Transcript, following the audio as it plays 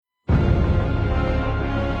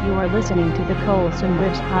You are listening to the Colson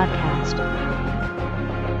Lives podcast.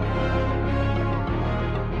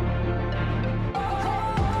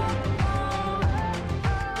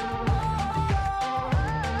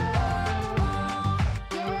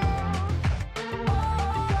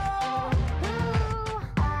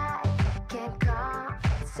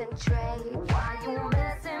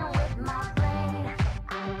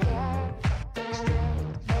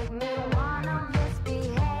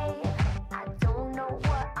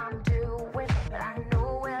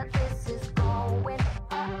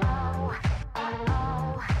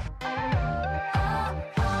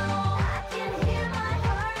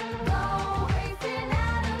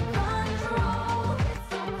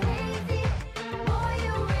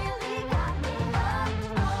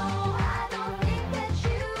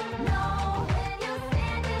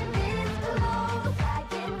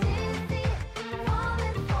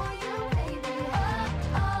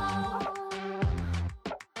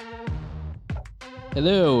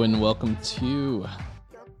 Hello and welcome to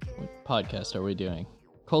what podcast are we doing?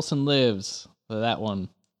 Colson Lives, that one.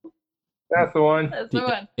 That's the one. That's the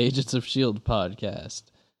one. Agents of S.H.I.E.L.D. podcast.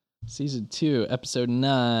 Season 2, episode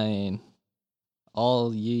 9.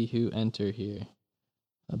 All ye who enter here.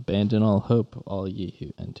 Abandon all hope, all ye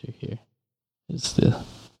who enter here. Is the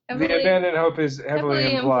abandoned hope is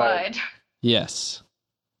heavily implied. Yes.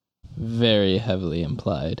 Very heavily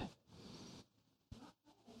implied.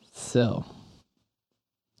 So,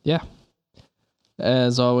 yeah.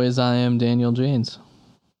 As always, I am Daniel Janes.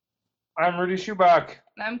 I'm Rudy Schubach.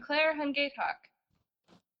 And I'm Claire Hungatehawk.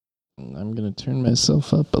 I'm going to turn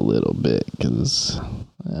myself up a little bit because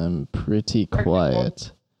I'm pretty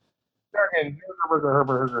quiet.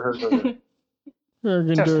 Test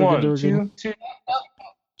 1, 2, 2.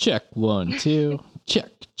 Check 1, 2. Check.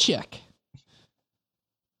 Check.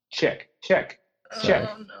 Oh,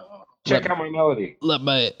 no. Check out my melody. Let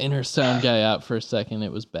my inner sound guy out for a second.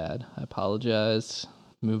 It was bad. I apologize.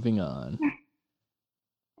 Moving on.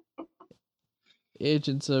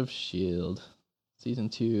 Agents of S.H.I.E.L.D. Season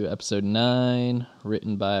 2, Episode 9.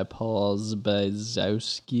 Written by Paul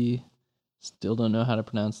Zbyszewski. Still don't know how to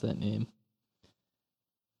pronounce that name.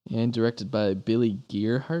 And directed by Billy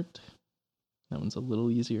Gearhart. That one's a little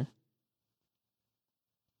easier.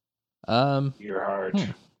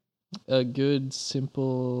 Gearhart. A good,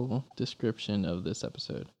 simple description of this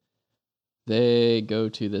episode. They go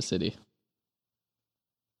to the city.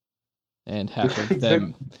 And half of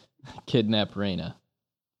them kidnap Raina.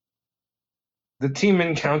 The team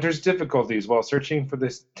encounters difficulties while searching for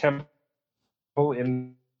this temple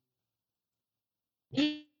in...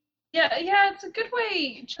 Yeah, it's a good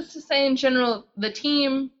way just to say in general, the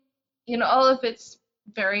team, in all of its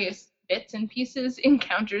various bits and pieces,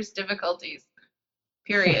 encounters difficulties.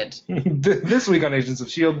 Period. This week on Agents of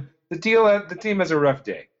S.H.I.E.L.D., the team has a rough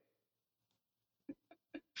day.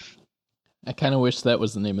 I kind of wish that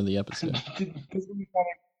was the name of the episode.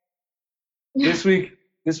 This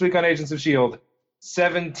week on Agents of S.H.I.E.L.D.,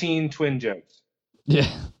 17 twin jokes. Yeah.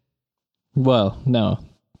 Well, no.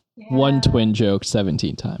 Yeah. One twin joke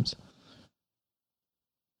 17 times.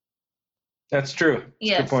 That's true. That's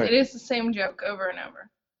Yes, a good point. it is the same joke over and over.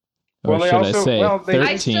 Or Well, they should also- I say well, they-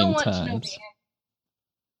 I still 13 want to know the times?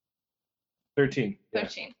 13. Yeah.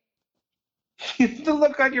 13. The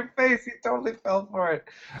look on your face, you totally fell for it.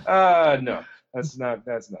 No, that's not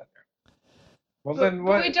fair. Well, then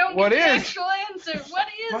what? But we don't what get the is? actual answer. What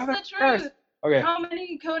is Mother the of Christ. truth? Okay. How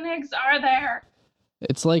many Koenigs are there?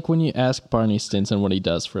 It's like when you ask Barney Stinson what he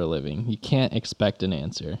does for a living. You can't expect an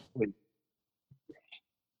answer.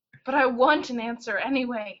 But I want an answer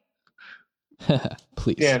anyway.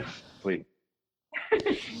 Please. Dan, please.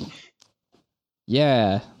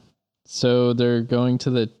 Yeah. So they're going to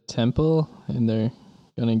the temple and they're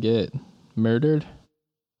gonna get murdered.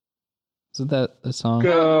 Isn't that a song?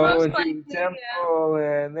 Go Most into likely, the temple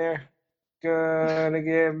and they're gonna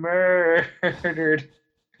get murdered.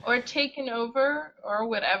 Or taken over, or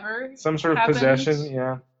whatever. Some sort of happened. possession,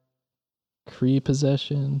 yeah. Kree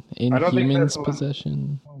possession? I don't think Inhumans that's what-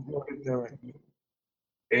 possession?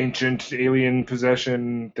 Ancient alien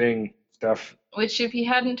possession thing stuff. Which, if he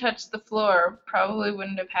hadn't touched the floor, probably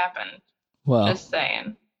wouldn't have happened. Well, Just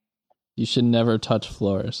saying. you should never touch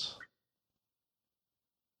floors.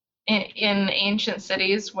 In ancient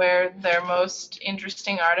cities where their most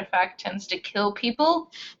interesting artifact tends to kill people,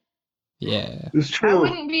 Yeah. It's I true.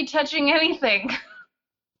 wouldn't be touching anything.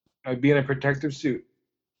 I'd be in a protective suit.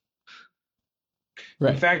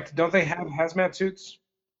 Right. In fact, don't they have hazmat suits?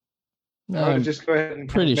 I would I'm just go ahead and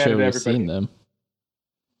pretty hazmat sure we've everybody. seen them.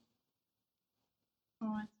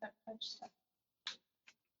 Oh, what's that fudge stuff?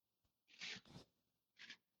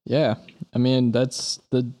 Yeah. I mean, that's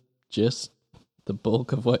the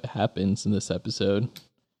bulk of what happens in this episode.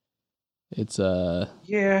 It's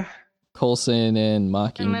Yeah. Coulson and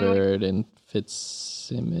Mockingbird and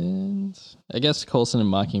Fitzsimmons. I guess Coulson and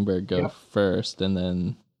Mockingbird go first, and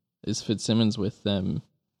then is Fitzsimmons with them?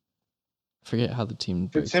 I forget how the team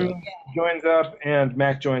breaks up. Fitzsimmons joins up and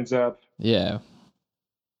Mac joins up. Yeah.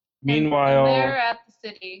 Meanwhile, And they're at the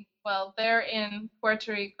city. Well, they're in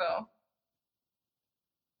Puerto Rico,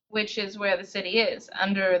 which is where the city is,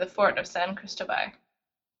 under the fort of San Cristobal.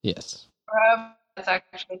 Yes. However it's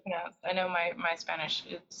actually pronounced. I know my Spanish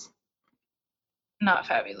is not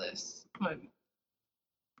fabulous.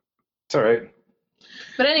 it's all right.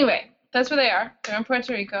 But anyway, that's where they are. They're in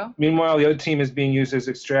Puerto Rico. Meanwhile, the other team is being used as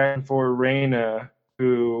extraction for Reina,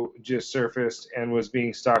 who just surfaced and was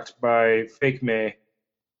being stalked by Fake May.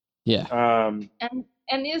 Yeah.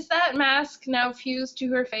 And is that mask now fused to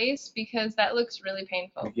her face? Because that looks really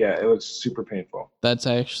painful. Yeah, it looks super painful. That's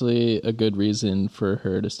actually a good reason for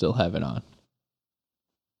her to still have it on.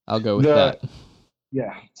 I'll go with that.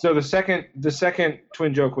 Yeah. So the second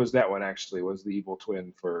twin joke was that one, actually, was the evil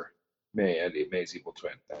twin for May, and May's evil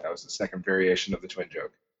twin. That was the second variation of the twin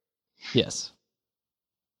joke. Yes.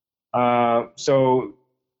 So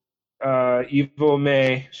Evil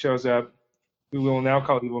May shows up. We will now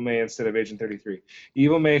call Evil May instead of Agent 33.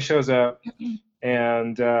 Evil May shows up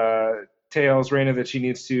and tells Reina that she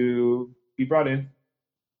needs to be brought in.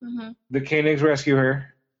 Mm-hmm. The Koenigs rescue her.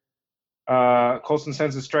 Coulson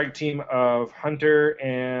sends a strike team of Hunter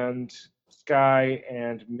and Sky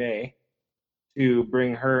and May to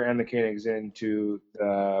bring her and the Koenigs into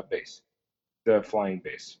the base, the flying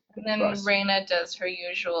base. And then bus. Reina does her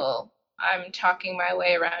usual, I'm talking my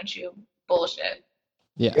way around you bullshit.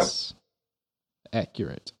 Yes.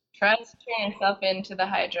 Accurate. Tries to turn herself into the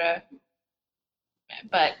Hydra,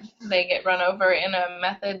 but they get run over in a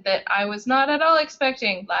method that I was not at all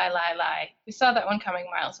expecting. Lie. We saw that one coming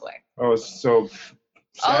miles away. Oh, it's so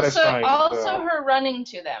satisfying. Also her running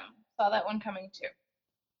to them. Saw that one coming too.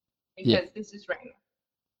 Because this is Reina.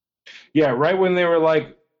 Yeah, right when they were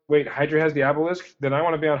like, wait, Hydra has the obelisk? Then I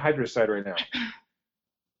want to be on Hydra's side right now.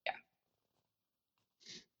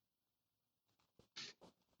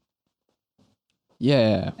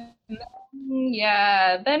 Yeah.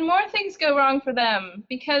 Yeah, then more things go wrong for them.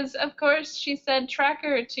 Because, of course, she said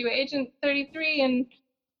tracker to Agent 33, and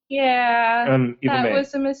Evil that May.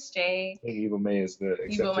 was a mistake. I think Evil May is the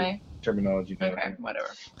Evil May. accepted terminology now. Okay, whatever.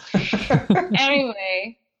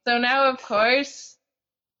 Anyway, so now, of course,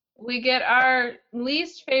 we get our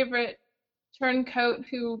least favorite turncoat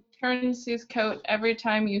who turns his coat every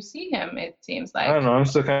time you see him, it seems like. I don't know. I'm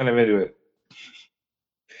still kind of into it.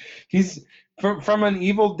 He's from an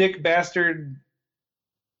evil dick bastard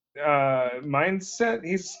mindset.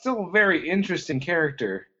 He's still a very interesting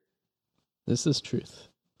character. This is truth.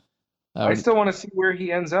 I still want to see where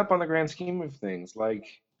he ends up on the grand scheme of things. Like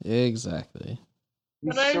exactly.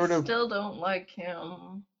 he's But I sort of. still don't like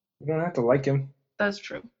him. You don't have to like him. That's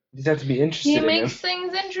true. You just have to be interested He in makes him.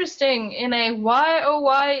 things interesting in a why, oh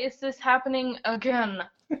why is this happening again?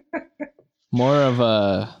 More of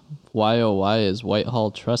a why oh why is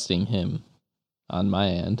Whitehall trusting him on my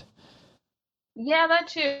end. Yeah, that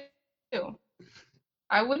too.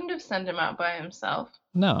 I wouldn't have sent him out by himself.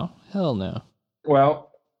 No, hell no.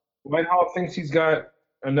 Well, Whitehall thinks he's got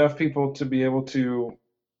enough people to be able to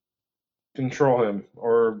control him,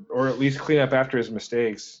 or at least clean up after his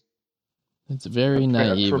mistakes. It's very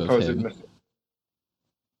naive of Supposed him. mistake.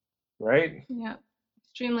 Right? Yeah,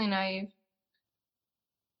 extremely naive.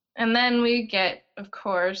 And then we get, of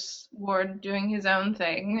course, Ward doing his own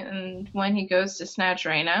thing, and when he goes to snatch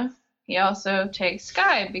Reina, he also takes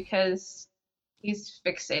Sky because he's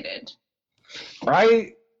fixated.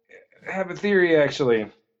 I have a theory,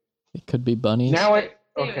 actually. It could be bunnies.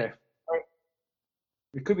 Okay.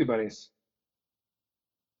 It could be bunnies.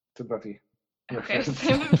 To Buffy. Okay,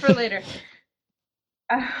 save it for later.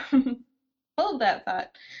 Hold that thought.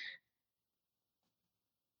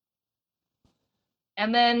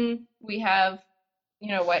 And then we have,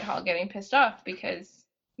 Whitehall getting pissed off because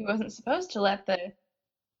he wasn't supposed to let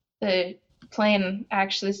the plane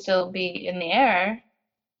actually still be in the air.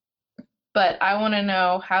 But I want to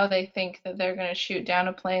know how they think that they're going to shoot down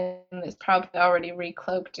a plane that's probably already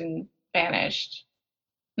recloaked and vanished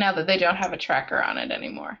now that they don't have a tracker on it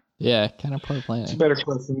anymore. Yeah, kind of poor It's a planning. better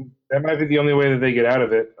question. That might be the only way that they get out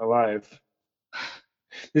of it alive.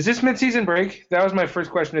 Is this mid-season break? That was my first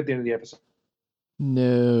question at the end of the episode.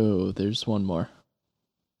 No, there's one more.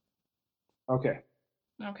 Okay.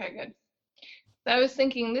 Okay, good. So I was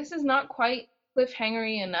thinking this is not quite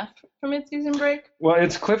cliffhangery enough for mid-season break. Well,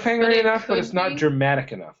 it's But cliffhanger it enough, but could it's not be.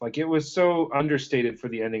 dramatic enough. Like it was so understated for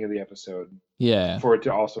the ending of the episode Yeah. for it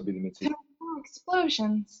to also be the mid-season.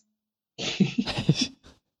 Explosions. That's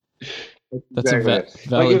a Exactly it.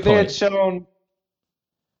 valid Like if they had point. shown,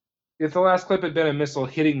 if the last clip had been a missile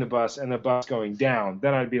hitting the bus and the bus going down,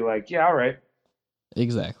 then I'd be like, yeah, all right,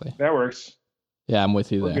 Exactly. that works. Yeah, I'm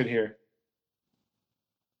with you We're there. good here.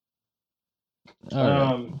 All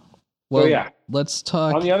right. So Well, yeah, let's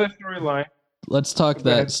talk. on the other storyline, Let's talk Go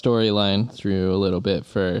that ahead. storyline through a little bit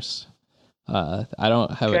first. I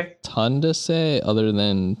don't have a Okay. ton to say other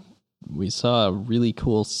than we saw a really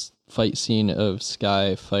cool fight scene of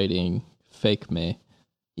Sky fighting fake May,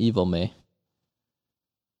 evil May.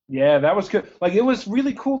 yeah, that was good. Like it was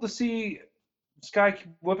really cool to see Sky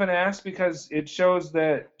whooping ass because it shows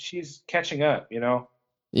that she's catching up. You know,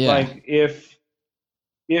 Yeah, like if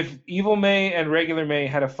Evil May and regular May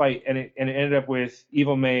had a fight and it ended up with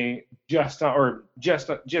Evil May just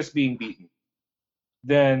being beaten,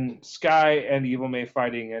 then Sky and Evil May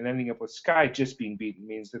fighting and ending up with Sky just being beaten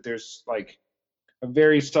means that there's like a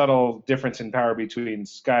very subtle difference in power between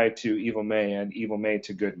Sky to Evil May and Evil May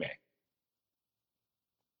to Good May.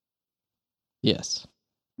 yes.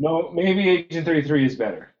 No, maybe Agent 33 is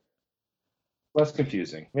better. Less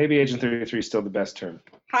confusing. Maybe Agent 33 is still the best term.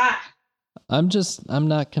 Ha! I'm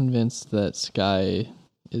not convinced that Sky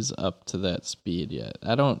is up to that speed yet.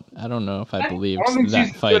 I don't know if I believe I don't think that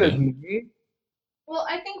she's as good as fighting. me. Well,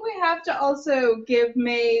 I think we have to also give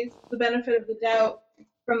May the benefit of the doubt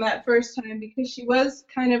from that first time because she was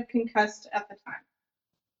kind of concussed at the time.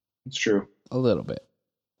 It's true. A little bit.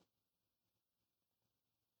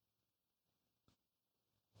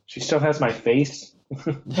 She still has my face.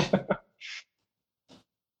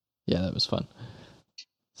 Yeah, that was fun.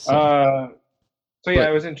 So yeah, But-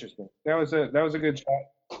 it was interesting. That was a good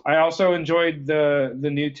shot. I also enjoyed the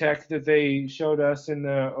new tech that they showed us in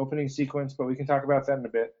the opening sequence, but we can talk about that in a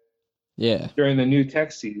bit Yeah. during the new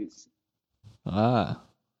tech series. I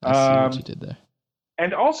see what Um, you did there.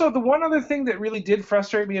 And also, the one other thing that really did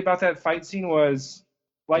frustrate me about that fight scene was,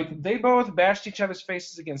 like, they both bashed each other's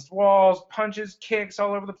faces against walls, punches, kicks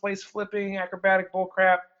all over the place, flipping, acrobatic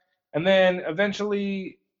bullcrap, and then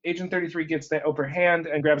eventually Agent 33 gets the upper hand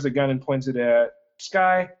and grabs a gun and points it at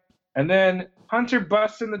Sky, and then Hunter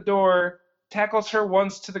busts in the door, tackles her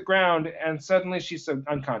once to the ground, and suddenly she's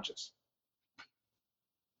unconscious.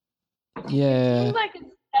 Yeah. Seems like a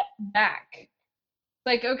step back.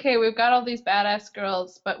 Like, okay, we've got all these badass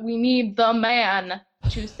girls, but we need the man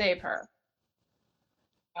to save her.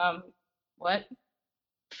 What?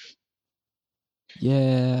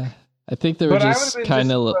 Yeah. I think they were But I just would've been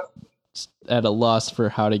kind of just- at a loss for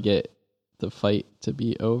how to get the fight to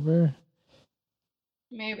be over.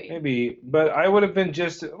 Maybe, but I would have been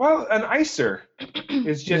just, well, an icer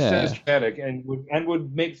is just Yeah. as dramatic and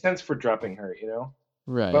would make sense for dropping her, you know?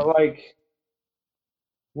 Right. But like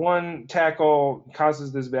one tackle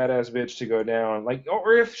causes this badass bitch to go down. Like,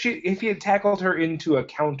 or if he had tackled her into a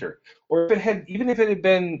counter, or if it had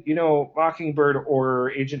been, you know, Mockingbird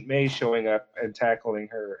or Agent May showing up and tackling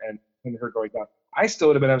her and her going down, I still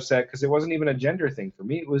would have been upset because it wasn't even a gender thing for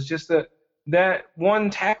me. It was just that one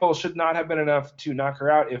tackle should not have been enough to knock her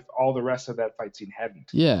out if all the rest of that fight scene hadn't.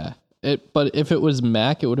 Yeah. But if it was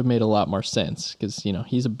Mac, it would have made a lot more sense because, you know,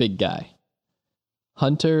 he's a big guy.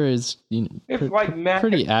 Hunter is, you know, If like Matt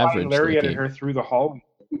pretty had flying average lariated looking. her through the hall,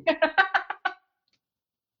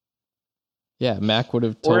 Yeah, Mac would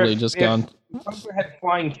have or totally if just gone. Hunter had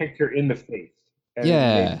flying kicked her in the face, and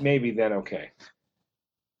Yeah. maybe then okay.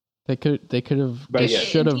 They could have. But They yeah.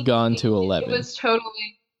 should have gone to 11. It was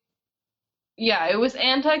totally, yeah, it was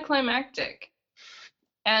anticlimactic.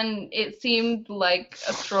 And it seemed like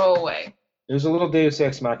a throwaway. It was a little Deus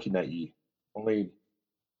Ex Machina-y, only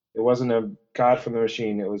it wasn't a God from the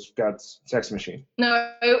machine. It was God's sex machine.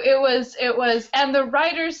 No, it was, and the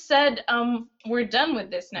writers said, we're done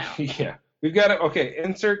with this now. Yeah, we've got to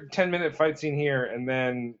insert 10-minute fight scene here, and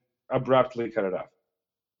then abruptly cut it off.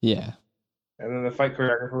 Yeah. And then the fight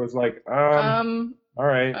choreographer was like, all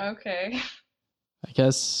right. Okay. I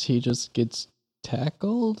guess he just gets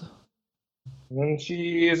tackled. And then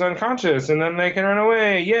she is unconscious, and then they can run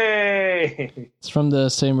away. Yay! It's from the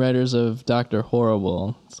same writers of Dr.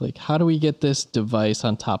 Horrible. It's like, how do we get this device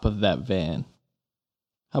on top of that van?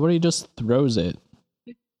 How about he just throws it?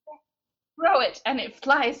 Throw it, and it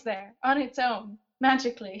flies there on its own,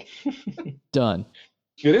 magically. Done.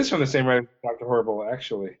 It is from the same writer, Dr. Horrible,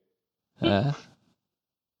 actually.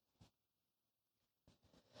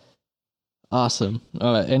 Awesome.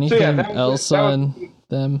 Anything that was else that was- on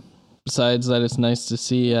them besides that it's nice to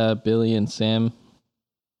see Billy and Sam?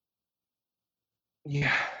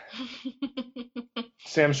 Yeah.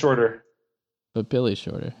 Sam Shorter. But Billy's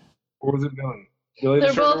shorter. Or was it Billy? Billy the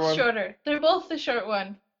They're shorter both one? shorter. They're both the short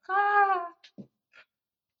one. Ah.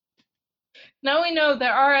 Now we know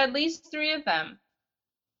there are at least 3 of them.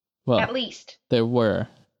 Well, At least. there were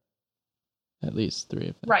at least 3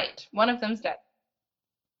 of them. Right. One of them's dead.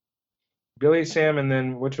 Billy, Sam, and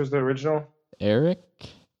then which was the original? Eric?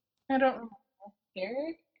 I don't remember.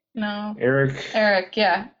 Eric? No. Eric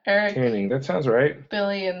Yeah. Eric, Canning. That sounds right.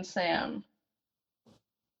 Billy, and Sam.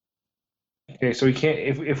 Okay, so we can't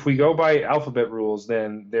if we go by alphabet rules,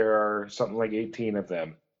 then there are something like 18 of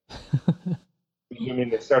them. I mean,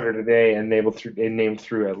 they started today and named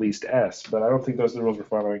through at least S, but I don't think those are the rules we're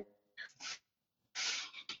following.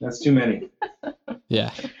 That's too many.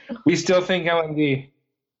 Yeah. We still think LMD,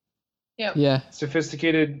 Yep. Yeah.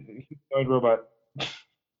 sophisticated humanoid robot.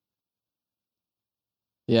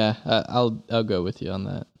 Yeah. I'll go with you on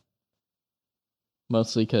that.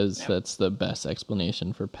 Mostly because that's the best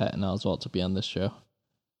explanation for Patton Oswalt to be on this show.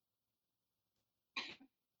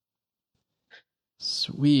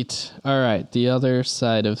 Sweet. All right. The other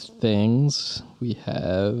side of things, we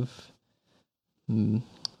have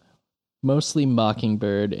mostly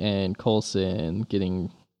Mockingbird and Coulson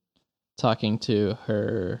talking to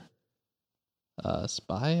her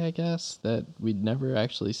spy, I guess, that we'd never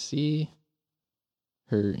actually see.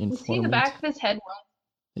 Her informant. We see the back of his head once,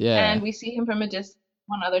 Yeah. and we see him from a distance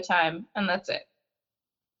one other time, and that's it.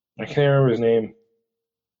 I can't remember his name.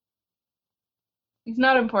 He's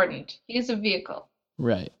not important. He's a vehicle.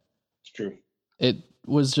 Right. It's true. It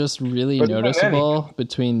was just really But even then, noticeable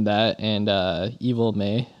between that and Evil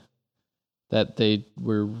May that they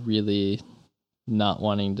were really not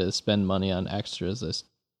wanting to spend money on extras this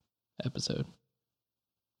episode.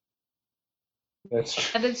 That's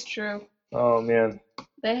true. That is true. Oh man.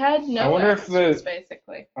 They had I no wonder if extras,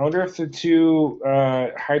 basically. I wonder if the 2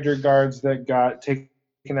 Hydra guards that got taken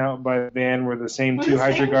out by the van were the same Were 2 the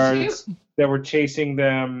Hydra same guards that were chasing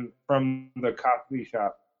them from the coffee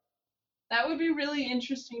shop. That would be really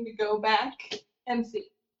interesting to go back and see.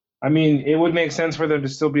 I mean, it would make sense for them to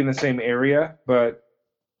still be in the same area, but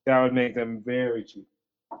that would make them very cheap.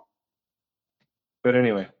 But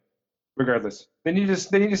anyway, regardless, they need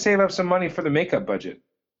to save up some money for the makeup budget.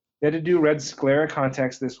 They had to do Red Sclera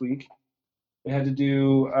contacts this week. They had to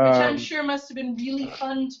do Which I'm sure must have been really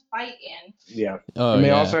fun to fight in. yeah. Oh, And they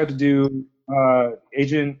yeah. also had to do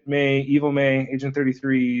Agent May, Evil May, Agent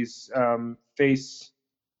 33's face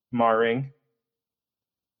marring.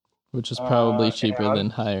 Which is probably and- cheaper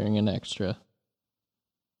than hiring an extra.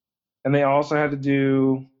 And they also had to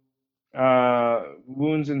do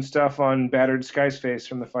wounds and stuff on battered Sky's face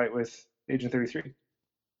from the fight with Agent 33.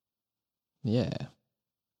 Yeah.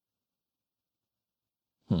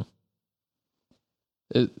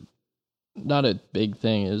 Not a big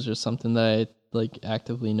thing. It was just something that I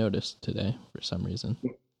actively noticed today for some reason.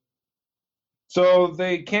 So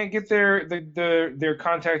they can't get their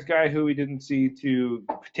contact guy who we didn't see to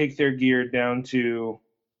take their gear down to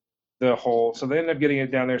the hole. So they end up getting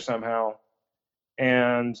it down there somehow.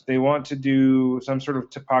 And they want to do some sort of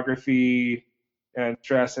topography and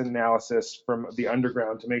stress analysis from the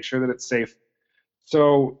underground to make sure that it's safe.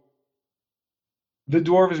 So the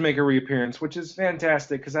dwarves make a reappearance, which is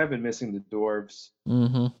fantastic because I've been missing the dwarves.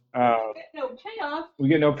 Mm-hmm. No payoff. We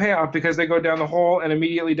get no payoff because they go down the hole and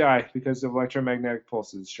immediately die because of electromagnetic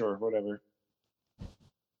pulses. Sure, whatever.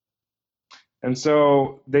 And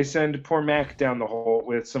so they send poor Mac down the hole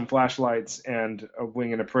with some flashlights and a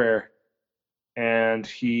wing and a prayer. And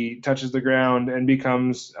he touches the ground and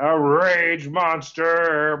becomes a rage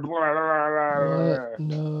monster. Blah, blah, blah, blah. What?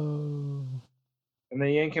 No. And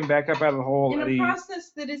they yank him back up out of the hole. In And a he,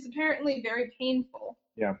 process that is apparently very painful.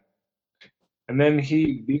 yeah. And then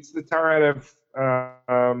he beats the tar out of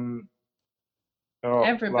lost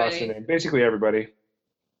Everybody. the name. Basically everybody.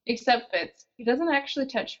 Except Fitz. He doesn't actually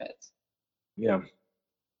touch Fitz. Yeah.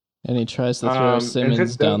 And he tries to throw And Simmons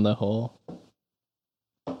Fitz down the hole.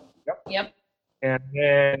 Yep. And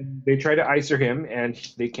then they try to icer him, and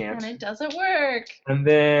they can't. And it doesn't work. And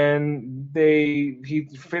then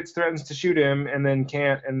Fitz threatens to shoot him, and then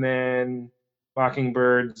can't. And then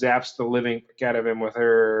Mockingbird zaps the living out of him with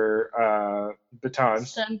her batons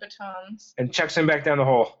Stun batons. and chucks him back down the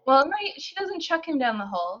hole. Well, no, she doesn't chuck him down the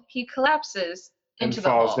hole. He collapses And into the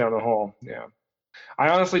falls hole. down the hole. Yeah. I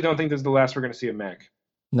honestly don't think this is the last we're going to see of Mac.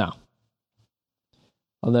 No.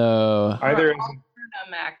 Although Either No,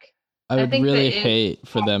 Mac. I I would think really that it- hate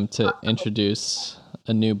for them to introduce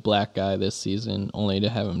a new black guy this season only to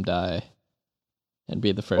have him die and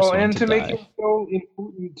be the first one and to to die. make him so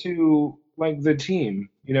important to the team,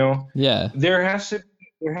 Yeah. there has to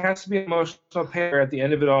be there has to be emotional payoff. At the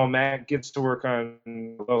end of it all, Matt gets to work on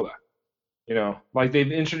Lola. You know, like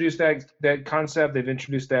they've introduced that concept, they've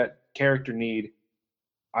introduced that character need.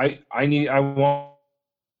 I want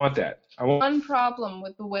that. I want. One problem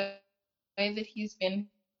with the way that he's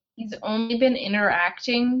only been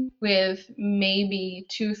interacting with maybe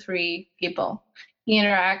 2-3 people. He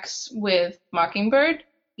interacts with Mockingbird,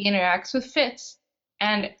 he interacts with Fitz,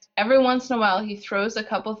 and every once in a while he throws a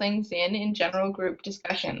couple things in general group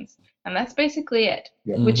discussions. And that's basically it,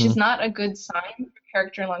 Yeah. which is not a good sign for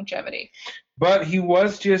character longevity. But he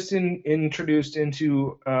was just introduced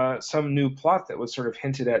into some new plot that was sort of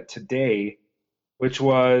hinted at today, which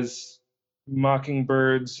was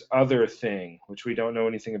Mockingbird's other thing, which we don't know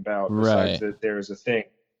anything about besides that there is a thing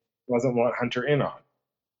he doesn't want Hunter in on.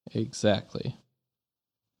 Exactly.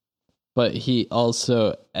 But he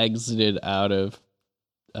also exited out of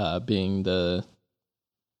being the,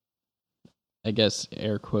 I guess,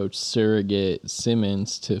 air quotes, surrogate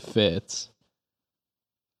Simmons to Fitz,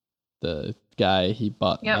 the guy he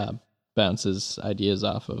bounces ideas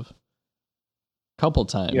off of a couple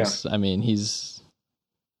times. Yeah. I mean, he's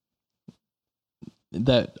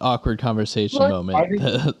that awkward conversation moment,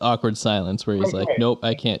 the awkward silence where he's like, nope,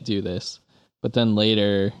 I can't do this. But then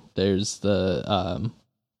later there's the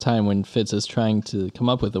time when Fitz is trying to come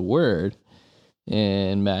up with a word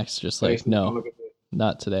and Max just like, no,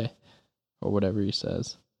 not today, or whatever he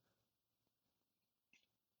says.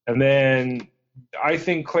 And then I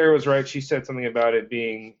think Claire was right. She said something about it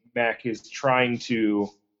being Mac is trying to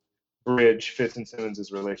bridge Fitz and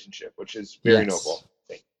Simmons' relationship, which is very noble.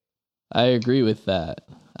 I agree with that.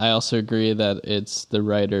 I also agree that it's the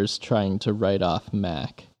writers trying to write off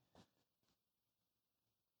Mac.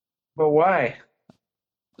 But why?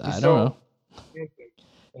 I don't know.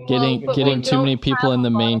 Getting too many people in the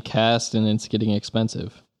main cast, and it's getting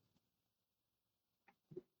expensive.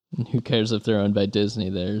 And who cares if they're owned by Disney?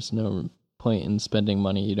 There's no point in spending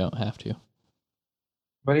money you don't have to.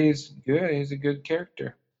 But he's good. He's a good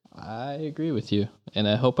character. I agree with you, and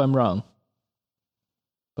I hope I'm wrong.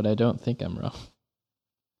 But I don't think I'm wrong.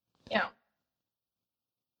 Yeah.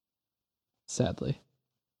 Sadly.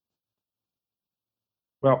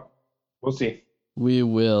 Well, we'll see. We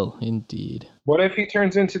will, indeed. What if he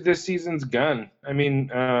turns into this season's Gunn? I mean,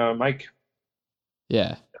 Mike.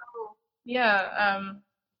 Yeah. Yeah,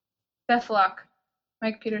 Deathlock.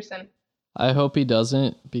 Mike Peterson. I hope he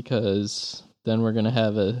doesn't, because then we're going to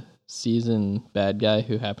have a season bad guy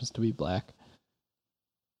who happens to be black.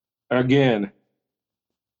 Again.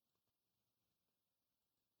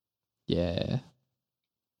 Yeah.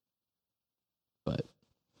 But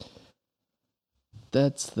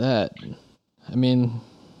that's that. I mean,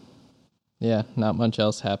 yeah, not much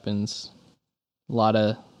else happens. A lot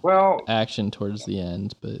of action towards the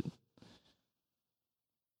end, but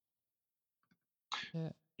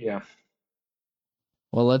yeah.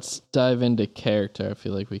 Well, let's dive into character. I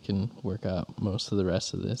feel like we can work out most of the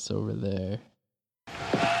rest of this over there.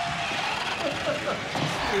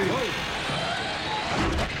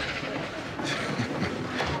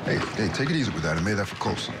 Hey, take it easy with that. I made that for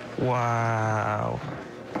Coulson. Wow.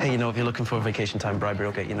 Hey, if you're looking for a vacation time bribery,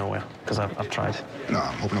 will get you nowhere, because I've tried. No,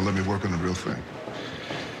 I'm hoping to let me work on the real thing.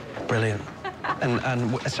 Brilliant.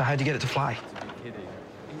 And so how do you get it to fly?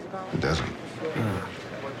 It doesn't.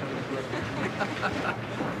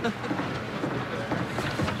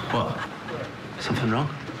 What? Something wrong?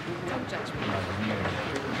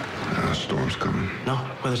 Storm's coming. No,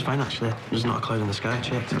 weather's fine, actually. There's not a cloud in the sky, I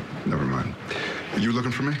checked. Never mind. Are you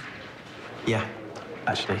looking for me? Yeah,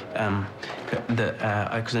 actually.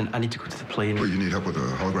 Because I need to go to the plane. Well, you need help with a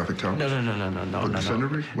holographic tower? No. With the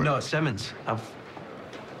scenery? No, it's Simmons. I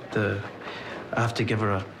have to give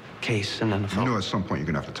her a case, and then I thought... You know at some point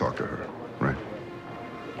you're going to have to talk to her, right?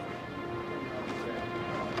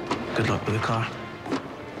 Good luck with the car.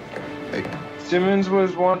 Hey. Simmons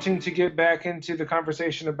was wanting to get back into the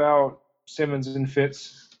conversation about Simmons and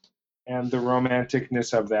Fitz and the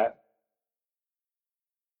romanticness of that.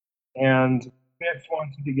 And Fitz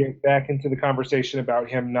wanted to get back into the conversation about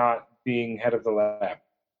him not being head of the lab.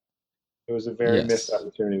 It was a very missed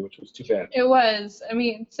opportunity, which was too bad. It was. I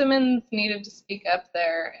mean, Simmons needed to speak up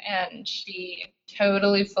there, and she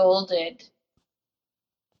totally folded.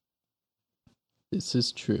 This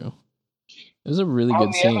is true. It was a really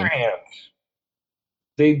good scene. On the other hand,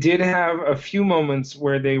 they did have a few moments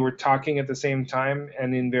where they were talking at the same time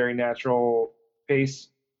and in very natural pace,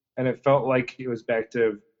 and it felt like it was back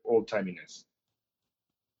to old-timiness,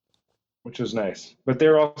 which was nice. But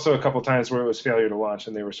there were also a couple times where it was failure to launch,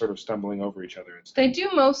 and they were sort of stumbling over each other. They do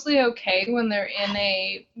mostly okay when they're in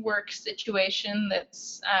a work situation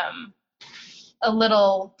that's a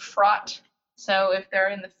little fraught. So if they're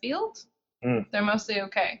in the field, Mm. they're mostly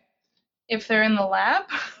okay. If they're in the lab,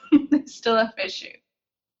 they still have issue.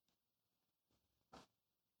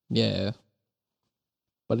 Yeah.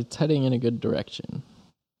 But it's heading in a good direction.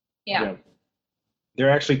 Yeah. They're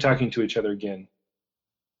actually talking to each other again.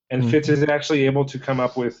 And Mhm. Fitz is actually able to come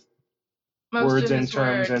up with Most words of and his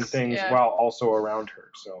terms and words, things yeah. while also around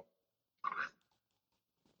her. So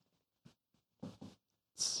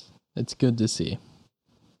It's good to see.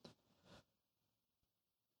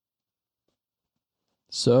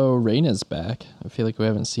 So Raina's back. I feel like we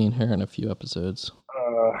haven't seen her in a few episodes.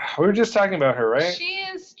 we were just talking about her, right? She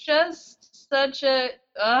is just such a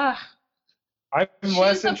I'm she's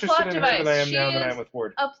less a interested plot in her than I device. am She now than I is am with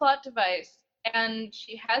Ward. a plot device, and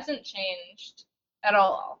she hasn't changed at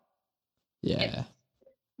all. Yeah. It's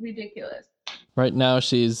ridiculous. Right now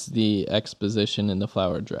she's the exposition in the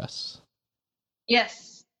flower dress.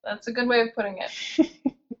 Yes, that's a good way of putting it.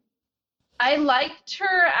 I liked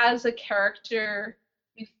her as a character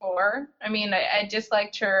before. I mean, I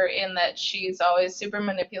disliked her in that she's always super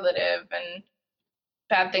manipulative and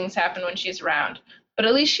bad things happen when she's around. But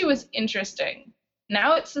at least she was interesting.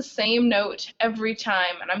 Now it's the same note every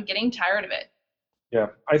time, and I'm getting tired of it. Yeah,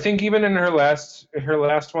 I think even in her last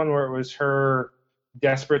one where it was her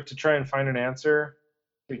desperate to try and find an answer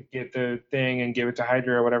to get the thing and give it to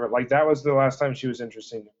Hydra or whatever, like that was the last time she was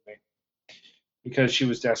interesting to me because she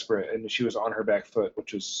was desperate and she was on her back foot,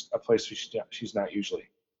 which is a place she's not usually.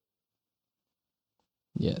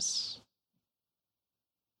 Yes.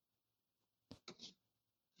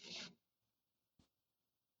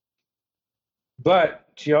 But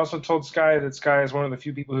she also told Skye that Skye is one of the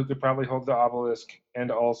few people who could probably hold the obelisk and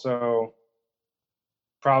also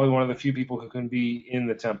probably one of the few people who can be in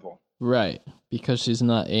the temple. Right. Because she's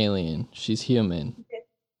not alien. She's human.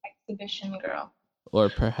 Exhibition girl. Or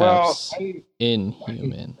perhaps Well,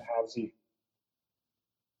 inhuman. How's he?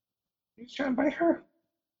 He's trying to bite her.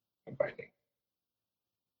 I'm biting.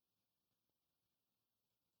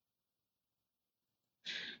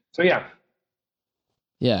 So yeah.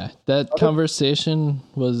 Yeah, that conversation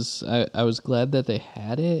was, I was glad that they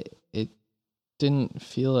had it. It didn't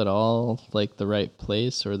feel at all like the right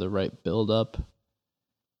place or the right build-up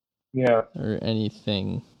Yeah. or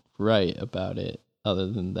anything right about it,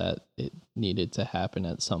 other than that it needed to happen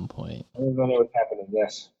at some point. I don't know what's happening,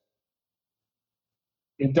 yes.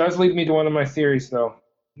 It does lead me to one of my theories, though.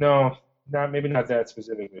 No, maybe not that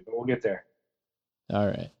specifically, but we'll get there. All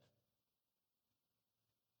right.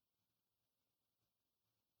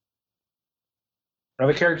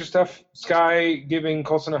 Other character stuff? Skye giving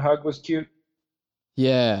Coulson a hug was cute.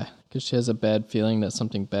 Yeah, because she has a bad feeling that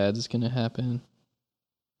something bad is going to happen.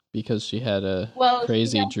 Because she had a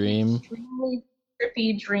crazy she had an dream. Extremely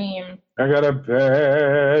trippy dream. I got a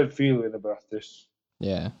bad feeling about this.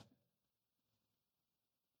 Yeah.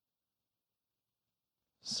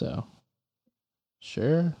 So,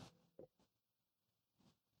 sure.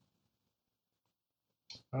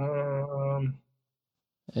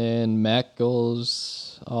 And Mac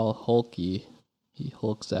goes all hulky. He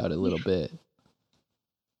hulks out a little bit.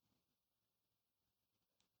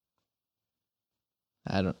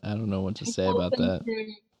 I don't know what to say about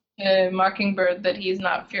that. Mockingbird that he's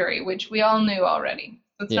not Fury, which we all knew already.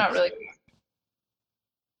 So it's not really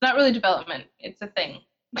development. It's a thing.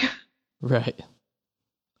 Right.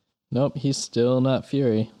 Nope, he's still not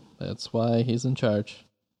Fury. That's why he's in charge.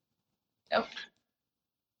 Yep.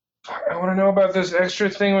 I want to know about this extra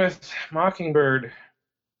thing with Mockingbird.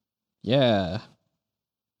 Yeah.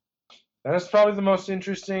 That's probably the most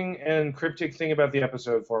interesting and cryptic thing about the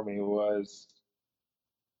episode for me was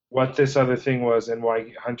what this other thing was and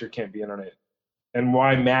why Hunter can't be in on it. And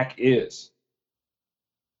why Mac is.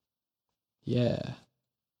 Yeah.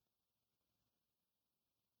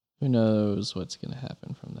 Who knows what's going to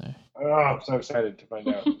happen from there? Oh, I'm so excited to find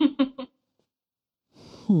out.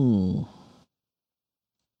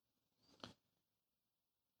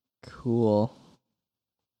 Cool.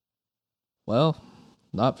 Well,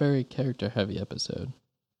 not very character heavy episode.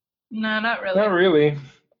 No, not really. Not really.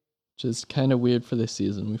 Just kind of weird for this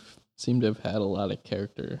season. We seem to have had a lot of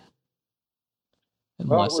character and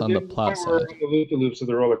less on the plot We're side. on the loop-de-loops of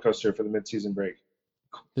the roller coaster for the mid-season break.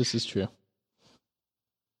 This is true.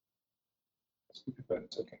 But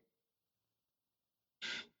it's okay.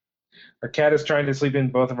 Our cat is trying to sleep in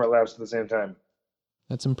both of our laps at the same time.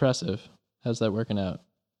 That's impressive. How's that working out?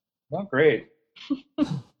 Not great.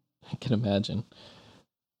 I can imagine.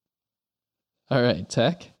 All right,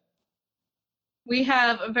 tech. We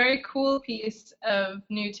have a very cool piece of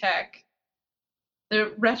new tech.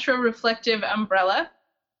 The retroreflective umbrella.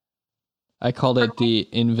 I called it the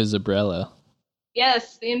Invisibrella.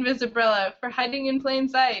 Yes, the Invisibrella for hiding in plain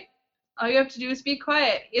sight. All you have to do is be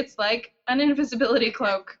quiet. It's like an invisibility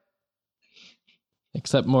cloak.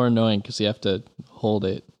 Except more annoying because you have to hold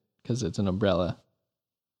it because it's an umbrella.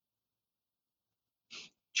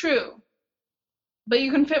 True. But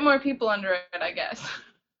you can fit more people under it, I guess.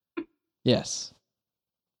 Yes.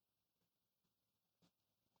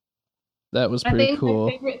 That was I pretty think cool.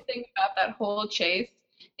 my favorite thing about that whole chase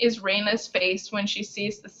is Reyna's face when she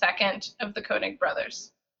sees the second of the Koenig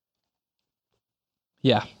brothers.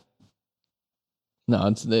 Yeah. No,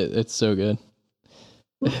 it's so good.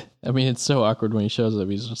 I mean, it's so awkward when he shows up.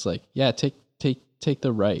 He's just like, "Yeah, take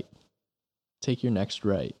the right. Take your next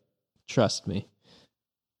right. Trust me."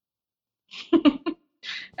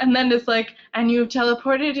 And then it's like, and you've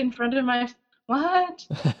teleported in front of my... What?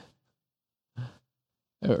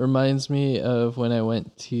 It reminds me of when I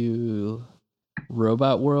went to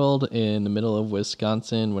Robot World in the middle of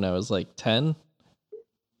Wisconsin when I was like 10.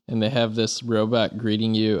 And they have this robot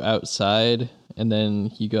greeting you outside, and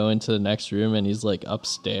then you go into the next room and he's like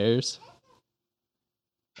upstairs.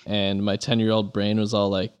 And my 10-year-old brain was all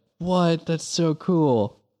like, "What? That's so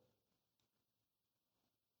cool."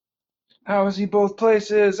 How is he both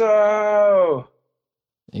places? Oh!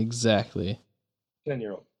 Exactly.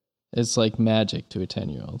 10-year-old. It's like magic to a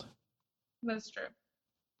 10-year-old. That's true.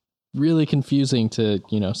 Really confusing to,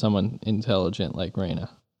 someone intelligent like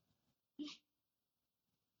Reyna.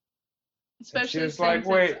 Especially was since like,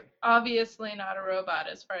 wait. it's obviously not a robot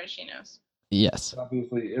as far as she knows. Yes.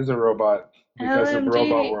 Obviously is a robot because of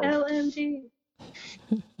Robot World. LMG.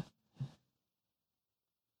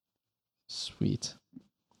 Sweet.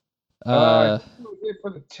 It for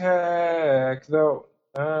the tech, though.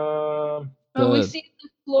 Oh, we see the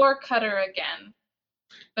floor cutter again,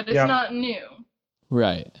 but it's not new.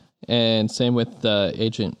 Right. And same with the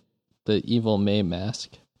agent, the evil May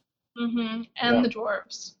mask. Mm-hmm. And the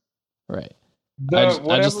dwarves. Right.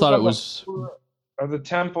 I just thought it was... Of the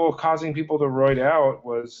temple causing people to roid out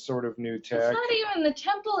was sort of new tech. It's not even the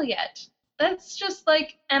temple yet. That's just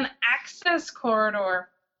like an access corridor.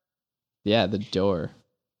 Yeah, the door.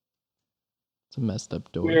 It's a messed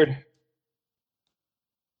up door. Weird.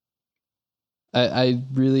 I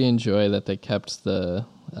really enjoy that they kept the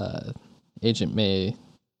Agent May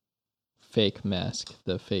fake mask,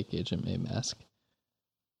 the fake Agent May mask.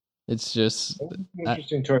 It's just...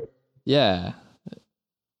 Interesting choice. Yeah.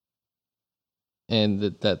 And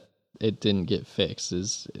that it didn't get fixed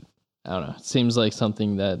is, I don't know, it seems like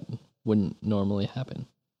something that wouldn't normally happen.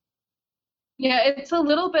 Yeah, it's a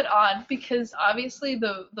little bit odd because obviously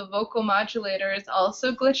the vocal modulator is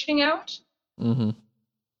also glitching out. Mm-hmm.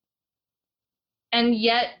 And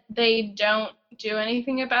yet they don't do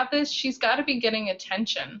anything about this. She's got to be getting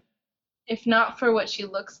attention, if not for what she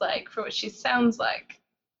looks like, for what she sounds like.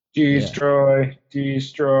 Destroy.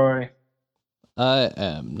 I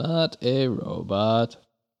am not a robot.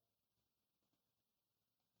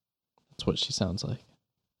 That's what she sounds like.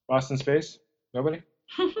 Lost in Space? Nobody?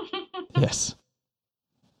 Yes.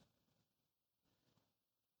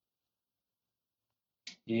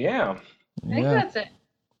 Yeah. I think that's it.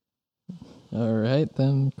 All right,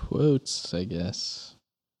 then quotes, I guess.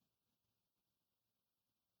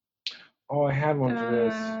 Oh, I had one for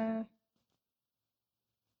this.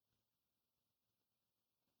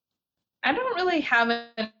 I don't really have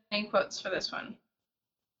any quotes for this one.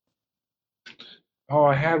 Oh,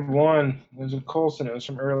 I had one. It was a Coulson. It was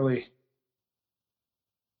from early.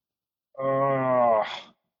 Oh.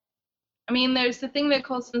 I mean, there's the thing that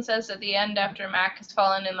Coulson says at the end after Mac has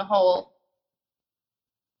fallen in the hole.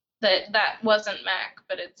 That wasn't Mac,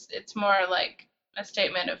 but it's more like a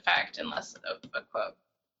statement of fact and less of a quote.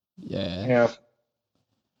 Yeah.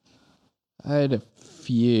 I had a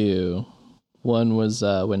few. One was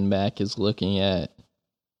when Mac is looking at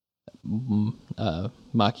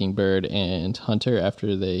Mockingbird and Hunter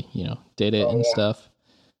after they, date it and stuff.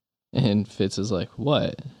 And Fitz is like,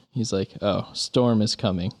 "What?" He's like, "Oh, storm is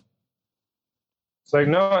coming." It's like,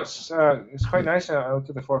 no, it's quite nice. I looked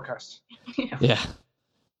at the forecast. Yeah.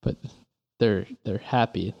 But they're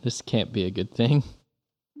happy. This can't be a good thing.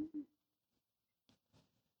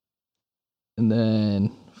 And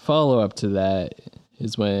then follow up to that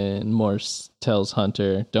is when Morse tells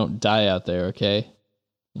Hunter, "Don't die out there, okay?"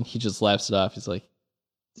 And he just laughs it off. He's like,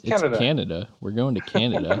 "It's Canada. We're going to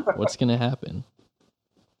Canada. What's going to happen?"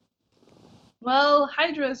 Well,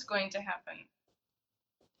 Hydra's going to happen.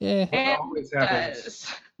 Yeah. It always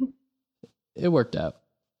happens. It worked out.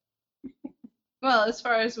 Well, as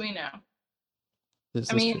far as we know. This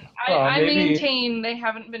I is mean, true. I maintain they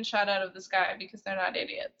haven't been shot out of the sky because they're not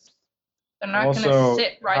idiots. They're not going to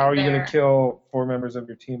sit right there. How are you going to kill 4 members of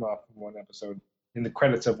your team off in one episode? in the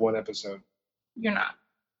credits of one episode. You're not.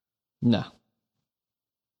 No.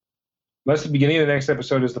 Unless the beginning of the next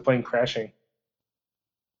episode is the plane crashing.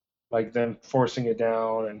 Like them forcing it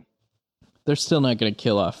down and They're still not going to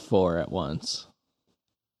kill off 4 at once.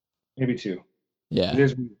 maybe 2. Yeah. It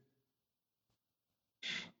is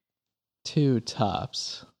 2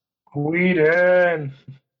 tops. Whedon.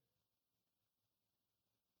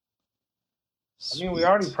 I mean, we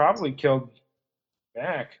already Sweet. probably killed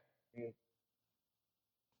Mac.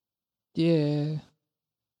 Yeah.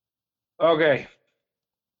 Okay.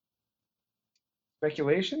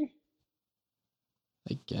 Speculation?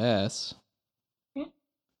 I guess.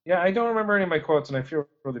 Yeah, I don't remember any of my quotes, and I feel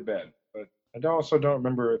really bad. But I also don't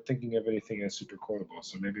remember thinking of anything as super quotable,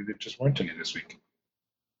 so maybe there just weren't any this week.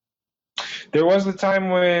 There was the time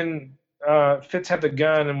when Fitz had the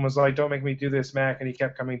gun and was like, "Don't make me do this, Mac," and he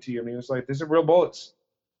kept coming to you, and he was like, "These are real bullets."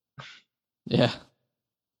 Yeah.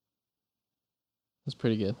 That's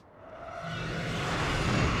pretty good.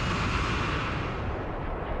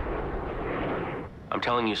 I'm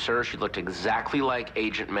telling you, sir, she looked exactly like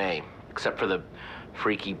Agent May, except for the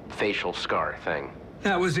freaky facial scar thing.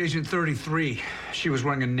 That was Agent 33. She was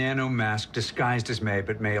wearing a nano mask disguised as May,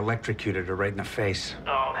 but May electrocuted her right in the face.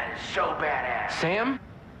 Oh, that is so badass. Sam,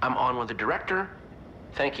 I'm on with the director.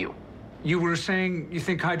 Thank you. You were saying you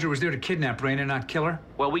think Hydra was there to kidnap Raina, not kill her?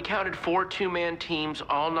 Well, we counted 4 two-man teams,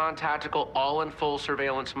 all non-tactical, all in full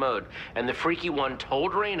surveillance mode. And the freaky one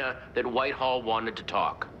told Raina that Whitehall wanted to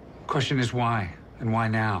talk. Question is why? And why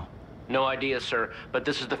now? No idea, sir, but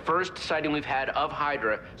this is the first sighting we've had of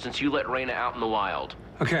Hydra since you let Raina out in the wild.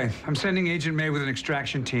 Okay, I'm sending Agent May with an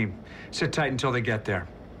extraction team. Sit tight until they get there.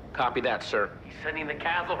 Copy that, sir. He's sending the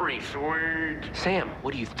cavalry. Sweet. Sam,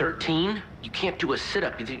 what are you, 13? You can't do a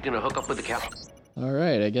sit-up. You think you're gonna hook up with the cavalry? All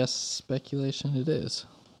right, I guess speculation it is.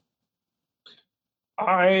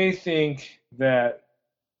 I think that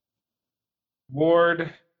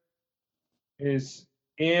Ward is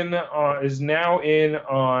now in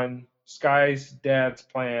on Sky's dad's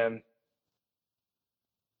plan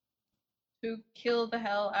To kill the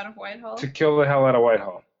hell out of Whitehall. to kill the hell out of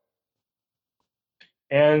Whitehall,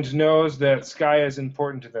 and knows that Sky is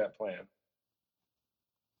important to that plan.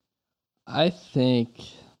 I think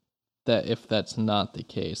that if that's not the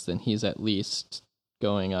case, then he's at least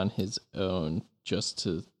going on his own just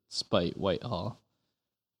to spite Whitehall.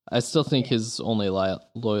 I still think his only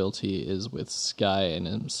loyalty is with Sky and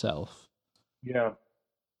himself. Yeah.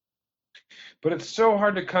 But it's so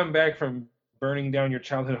hard to come back from burning down your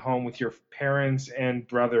childhood home with your parents and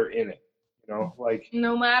brother in it. You know, like,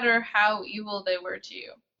 No matter how evil they were to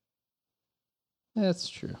you. That's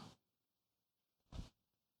true.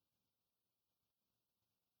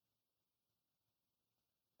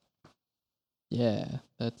 Yeah,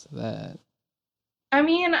 that's that. I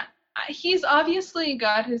mean, he's obviously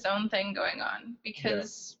got his own thing going on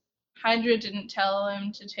because Hydra didn't tell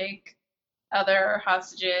him to take other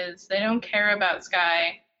hostages. They don't care about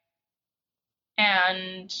Sky.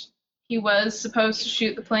 And he was supposed to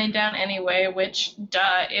shoot the plane down anyway, which,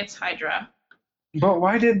 duh, it's Hydra. but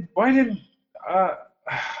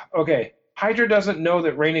okay, Hydra doesn't know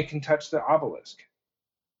that Raina can touch the obelisk.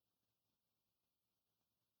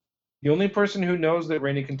 The only person who knows that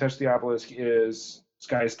Raina can touch the obelisk is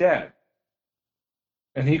Sky's dad.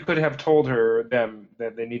 And he could have told them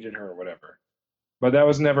that they needed her or whatever. But that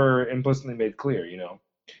was never implicitly made clear, you know.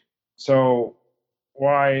 So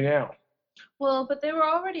why now? Well, but they were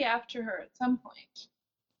already after her at some point.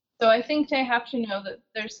 So I think they have to know that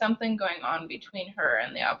there's something going on between her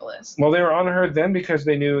and the obelisk. Well, they were on her then because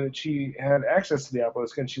they knew that she had access to the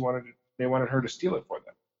obelisk and they wanted her to steal it for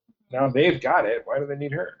them. Now they've got it. Why do they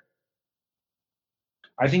need her?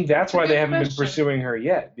 I think that's why they haven't been pursuing her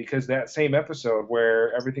yet, because that same episode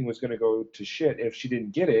where everything was going to go to shit if she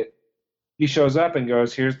didn't get it, he shows up and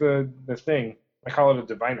goes, "Here's the thing." I call it a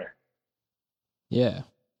diviner. Yeah.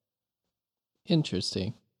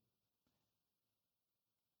 Interesting.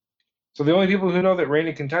 So the only people who know that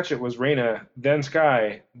Raina can touch it was Raina, then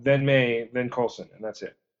Sky, then May, then Coulson, and that's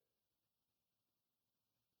it.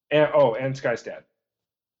 And Sky's dad.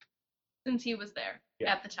 Since he was there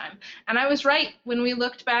at the time. And I was right when we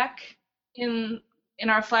looked back in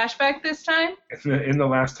our flashback this time. In the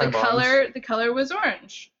last time the color was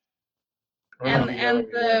orange. And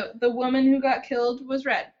the woman who got killed was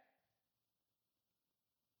red.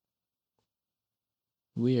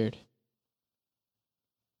 Weird.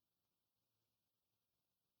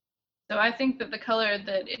 So I think that the color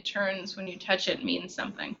that it turns when you touch it means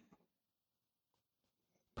something.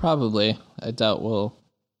 Probably. I doubt we'll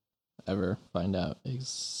ever find out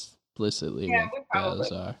explicitly what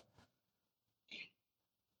those are.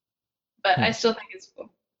 But I still think it's cool.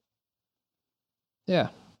 Yeah,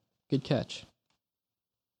 good catch.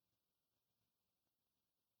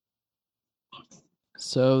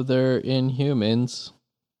 So they're Inhumans.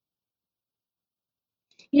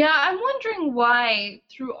 Yeah, I'm wondering why,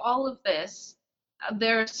 through all of this,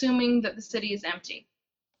 they're assuming that the city is empty.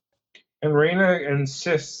 And Reyna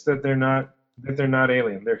insists that they're not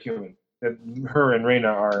alien. They're human. That her and Reyna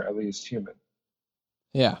are at least human,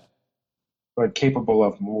 Yeah. but capable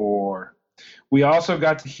of more. We also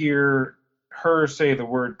got to hear her say the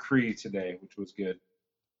word Kree today, which was good.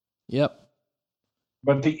 Yep.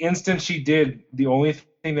 But the instant she did, the only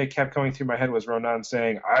thing that kept coming through my head was Ronan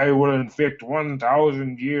saying, "I will inflict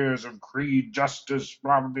 1,000 years of Kree justice,"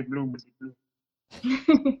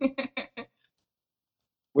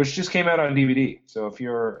 which just came out on DVD. So if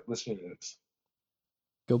you're listening to this,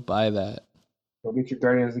 Go buy that. go get your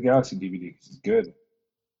Guardians of the Galaxy DVD because it's good.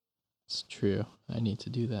 It's true. I need to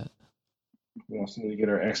do that. We also need to get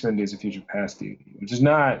our X-Men Days of Future Past DVD, which is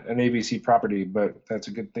not an ABC property, but that's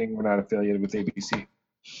a good thing we're not affiliated with ABC.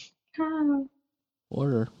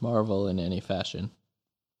 Or Marvel in any fashion.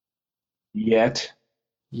 Yet.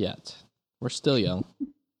 We're still young.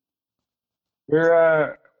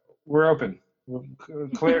 We're open.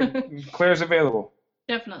 Claire's available.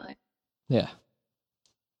 Definitely. Yeah.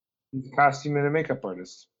 He's a costume and a makeup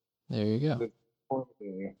artist. There you go.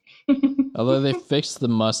 Although they fixed the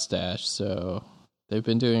mustache, so they've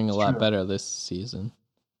been doing a lot better this season.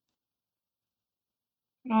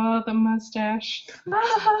 Oh, the mustache.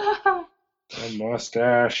 The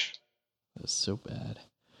mustache. That's so bad.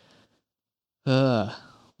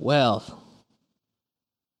 Well.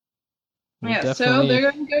 Yeah, so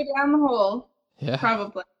they're going to go down the hole. Yeah.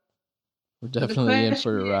 Probably. We're definitely in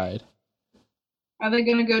for a ride. Are they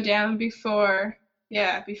going to go down before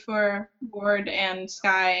Ward and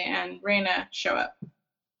Sky and Reyna show up?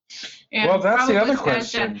 And well, that's the other Sky's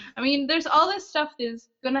question. dead. I mean, there's all this stuff that's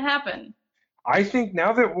going to happen. I think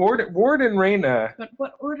now that Ward and Reyna... But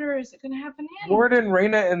what order is it going to happen in? Ward and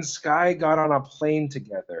Reyna and Sky got on a plane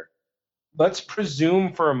together. Let's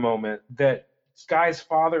presume for a moment that Sky's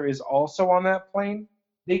father is also on that plane.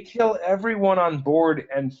 They kill everyone on board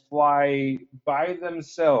and fly by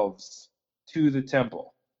themselves to the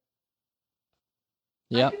temple.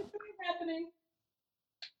 Yep.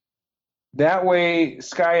 That way,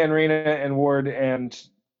 Sky and Reyna and Ward and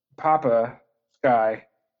Papa Sky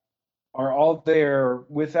are all there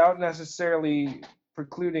without necessarily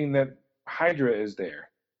precluding that Hydra is there.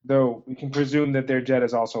 Though we can presume that their jet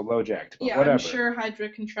is also low-jacked. But yeah, whatever. I'm sure Hydra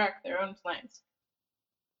can track their own planes.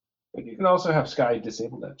 But you can also have Sky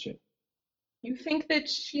disable that shit. You think that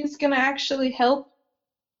she's going to actually help?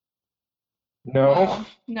 No.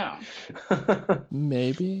 No.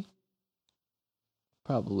 Maybe.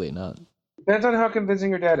 Probably not. Depends on how convincing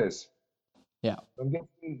your dad is. Yeah. I'm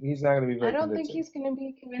guessing he's not going to be very I don't convincing. think he's going to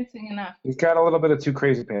be convincing enough. He's got a little bit of too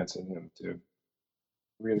crazy pants in him to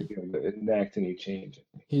really be able to enact any change.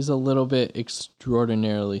 He's a little bit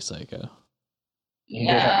extraordinarily psycho.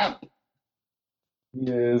 Yeah. He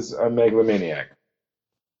is a megalomaniac.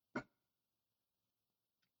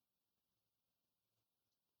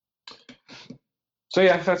 So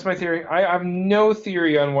yeah, that's my theory. I have no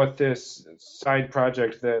theory on what this side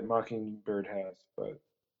project that Mockingbird has, but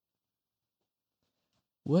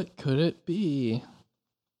what could it be?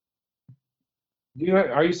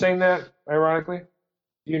 Are you saying that ironically?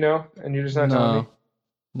 You know, and you're just not telling me?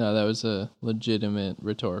 No, that was a legitimate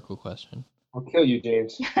rhetorical question. I'll kill you,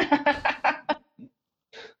 James.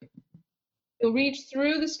 He'll reach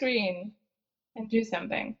through the screen and do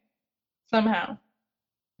something. Somehow.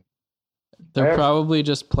 They're probably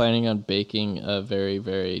just planning on baking a very,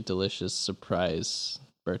 very delicious surprise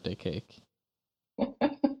birthday cake.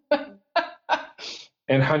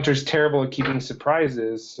 And Hunter's terrible at keeping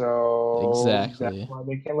surprises, so exactly. That's why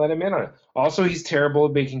they can't let him in on it. Also, he's terrible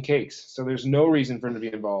at baking cakes, so there's no reason for him to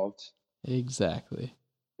be involved. Exactly.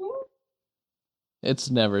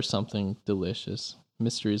 It's never something delicious.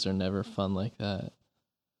 Mysteries are never fun like that.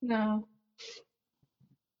 No.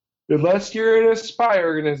 Unless you're in a spy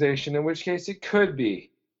organization, in which case it could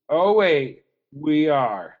be. Oh, wait, we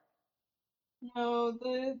are. No,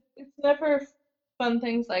 it's never fun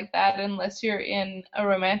things like that unless you're in a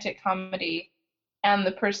romantic comedy and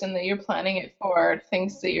the person that you're planning it for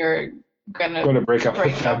thinks that you're going to break up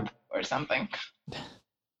with them or something.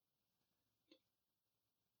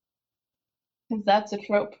 Because that's a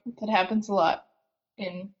trope that happens a lot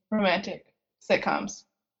in romantic sitcoms.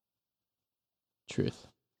 Truth.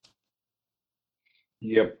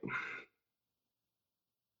 Yep.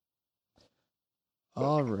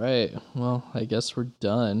 All right. Well, I guess we're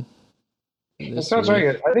done. That this sounds week.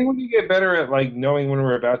 right. I think we need to get better at like knowing when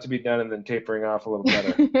we're about to be done and then tapering off a little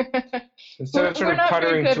better. Instead of sort We're of not very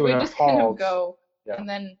puttering good. to We a just kind of halt. go, Yeah. and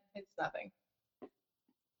then it's nothing.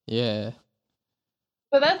 Yeah.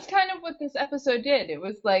 But that's kind of what this episode did. It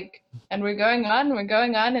was like, and we're going on,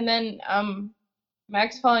 and then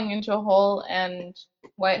Max falling into a hole, and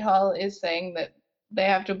Whitehall is saying that they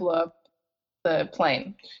have to blow up the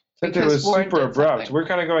plane. Since it because was Ward super did abrupt, something. we're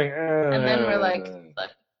kind of going. And then we're like,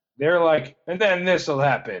 They're like, and then this will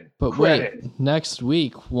happen. But Credit. wait, next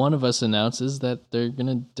week, one of us announces that they're going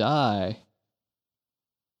to die.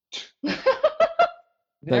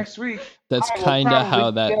 Next week. That's I will kind of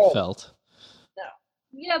how probably that kill. felt.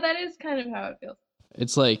 yeah, that is kind of how it feels.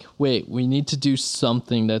 It's like, wait, we need to do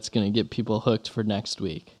something that's going to get people hooked for next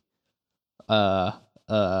week. Next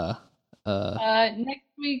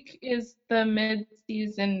week is the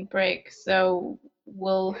mid-season break, so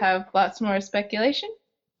we'll have lots more speculation.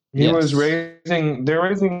 They're Yes.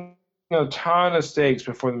 raising a ton of stakes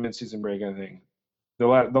before the midseason break, I think. The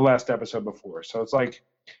last episode before. So it's like,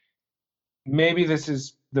 maybe this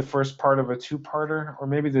is the first part of a two-parter, or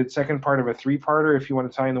maybe the second part of a three-parter if you want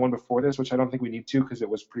to tie in the one before this, which I don't think we need to because it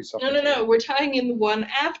was pretty self-contained. No. We're tying in the one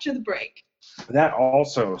after the break. That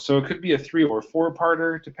also. So it could be a 3 or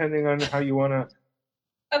 4-parter, depending on how you want to.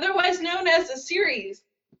 Otherwise known as a series.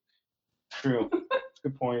 True. That's a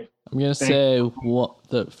good point. I'm going to say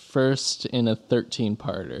the first in a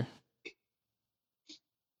 13-parter.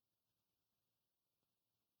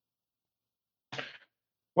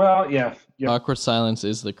 Well, yeah. Awkward silence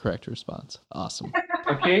is the correct response. Awesome.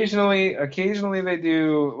 Occasionally they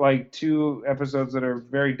do like 2 episodes that are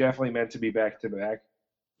very definitely meant to be back to back.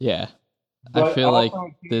 Yeah. I But feel like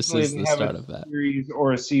also this occasionally is they the have start a of that. series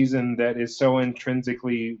or a season that is so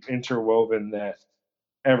intrinsically interwoven that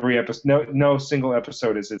every episode, no single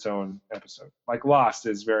episode is its own episode. Like Lost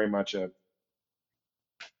is very much a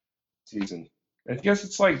season. I guess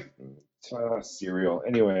it's like serial.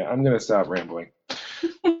 Anyway, I'm gonna stop rambling.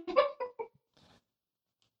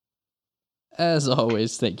 As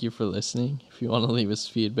always, thank you for listening. If you want to leave us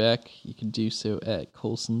feedback, you can do so at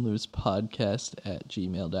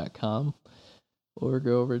colsonlewispodcast@gmail.com or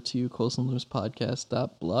go over to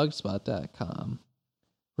colsonlewispodcast.blogspot.com.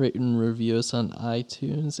 Rate and review us on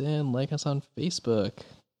iTunes and like us on Facebook.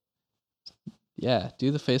 Yeah,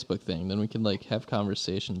 do the Facebook thing. Then we can have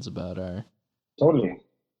conversations about our Totally.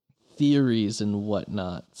 theories and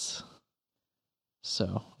whatnots.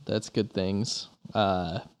 So that's good things.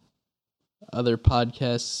 Other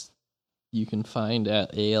podcasts you can find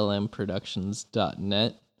at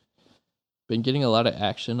almproductions.net. Been getting a lot of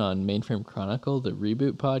action on Mainframe Chronicle, the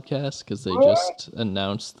reboot podcast, because they just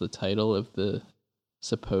announced the title of the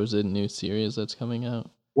supposed new series that's coming out.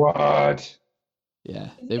 What? Yeah,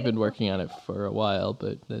 they've been working on it for a while,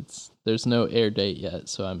 but there's no air date yet,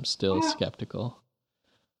 so I'm still skeptical.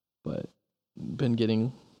 But been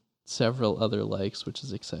getting several other likes, which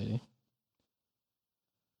is exciting.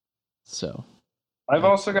 So, I've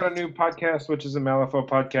also got a new podcast, which is a Malifaux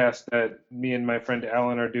podcast that me and my friend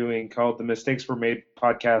Alan are doing called the Mistakes Were Made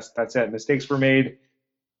podcast. That's at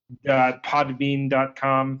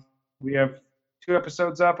mistakesweremade.podbean.com. We have 2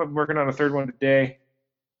 episodes up. I'm working on a 3rd one today.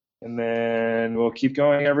 And then we'll keep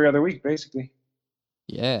going every other week, basically.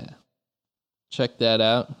 yeah. Check that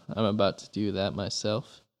out. I'm about to do that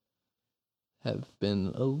myself. Have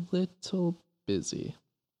been a little busy.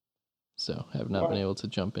 So, have not been able to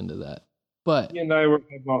jump into that. But He and I have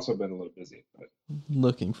also been a little busy. But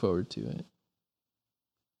looking forward to it.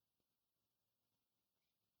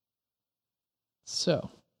 So,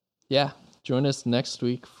 yeah. Join us next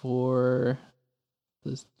week for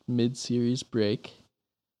this mid-series break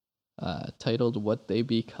titled What They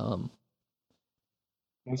Become.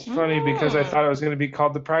 it's funny because I thought it was going to be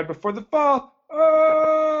called The Pride Before the Fall.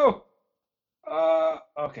 Oh!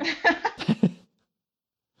 Okay.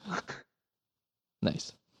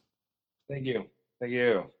 Nice. Thank you.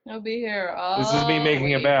 I'll be here all This is me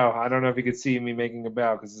making a week. bow. I don't know if you could see me making a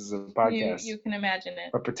bow because this is a podcast. You can imagine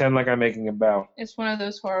it. But pretend like I'm making a bow. It's one of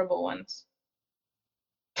those horrible ones.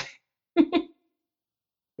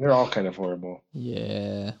 They're all kind of horrible.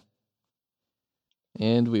 Yeah.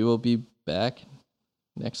 And we will be back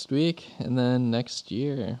next week and then next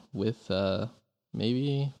year with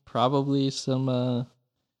probably some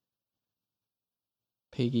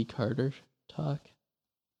Peggy Carter talk.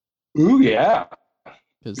 Ooh, yeah.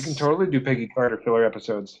 We 'Cause- can totally do Peggy Carter filler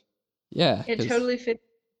episodes. Yeah, It 'cause totally fits.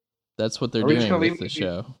 that's what they're Are we just doing gonna with leave the it-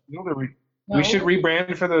 show. We should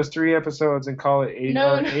rebrand for those 3 episodes and call it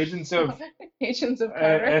Agents of Agents of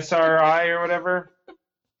Carter. SRI or whatever.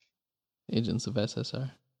 Agents of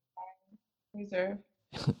SSR. Reserve.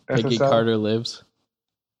 Peggy SSL? Carter Lives.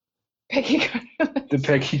 Peggy Carter. The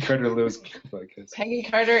Peggy Carter Lives podcast. Peggy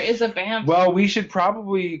Carter is a vamp. Well, we should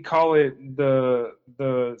probably call it the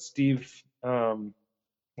Steve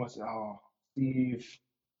Steve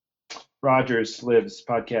Rogers Lives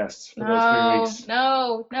podcast for those 3 weeks.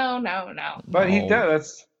 No. But he No.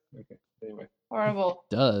 does. Okay. Anyway. Horrible.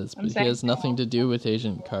 Does, I'm but he saying has nothing no. to do with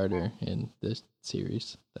Agent Carter in this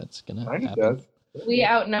series. That's gonna Kind of happen. does. We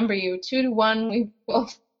outnumber you 2-1. We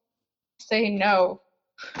both say no.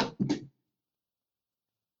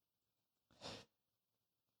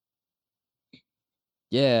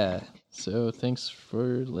 Yeah. So thanks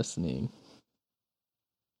for listening.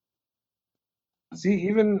 See,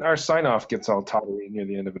 even our sign off gets all tottery near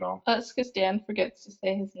the end of it all. That's because Dan forgets to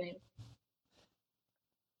say his name.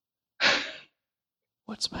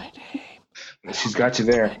 What's my name? She's got you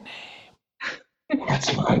there.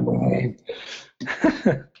 What's my name?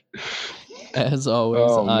 As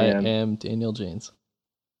always, Oh, I man. am Daniel Janes.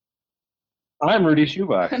 I'm Rudy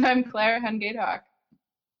Schubach. And I'm Claire Hungate Hawk.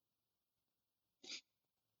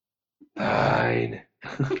 Fine.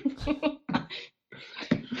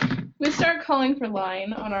 We start calling for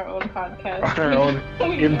line on our own podcast. On our own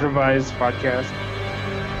improvised podcast.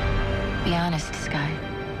 Be honest, Sky.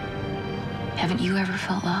 Haven't you ever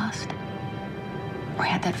felt lost? Or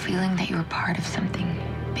had that feeling that you were part of something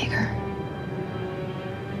bigger?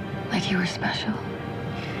 Like you were special?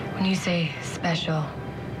 When you say special,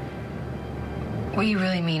 what you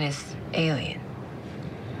really mean is alien.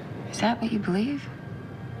 Is that what you believe?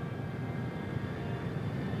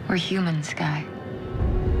 We're human, Sky.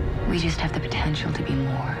 We just have the potential to be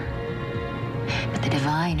more. But the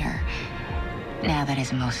diviner, now that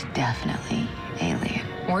is most definitely alien.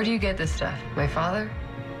 Where do you get this stuff? My father?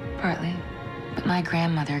 Partly. But my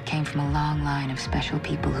grandmother came from a long line of special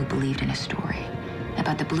people who believed in a story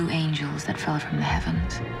about the blue angels that fell from the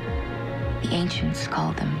heavens. The ancients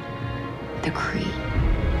called them the Kree.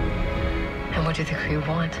 And what do the Kree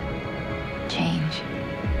want? Change.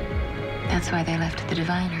 That's why they left the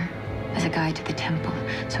diviner as a guide to the temple,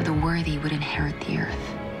 so the worthy would inherit the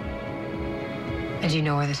earth. And do you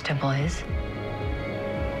know where this temple is?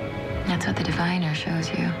 That's what the diviner shows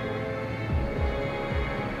you.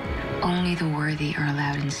 Only the worthy are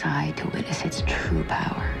allowed inside to witness its true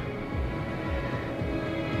power.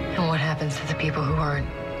 And what happens to the people who aren't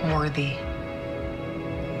worthy?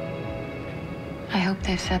 I hope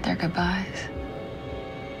they've said their goodbyes.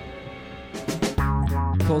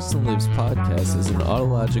 Colson Lives Podcast is an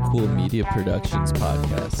Autological Media Productions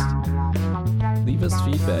podcast. Leave us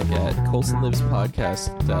feedback at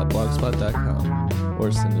colsonlivespodcast.blogspot.com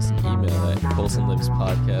or send us an email at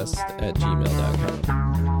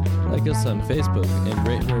colsonlivespodcast@gmail.com. Like us on Facebook and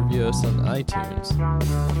rate and review us on iTunes.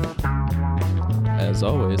 As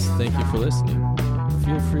always, thank you for listening.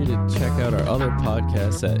 Feel free to check out our other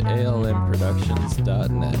podcasts at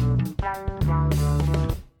almproductions.net.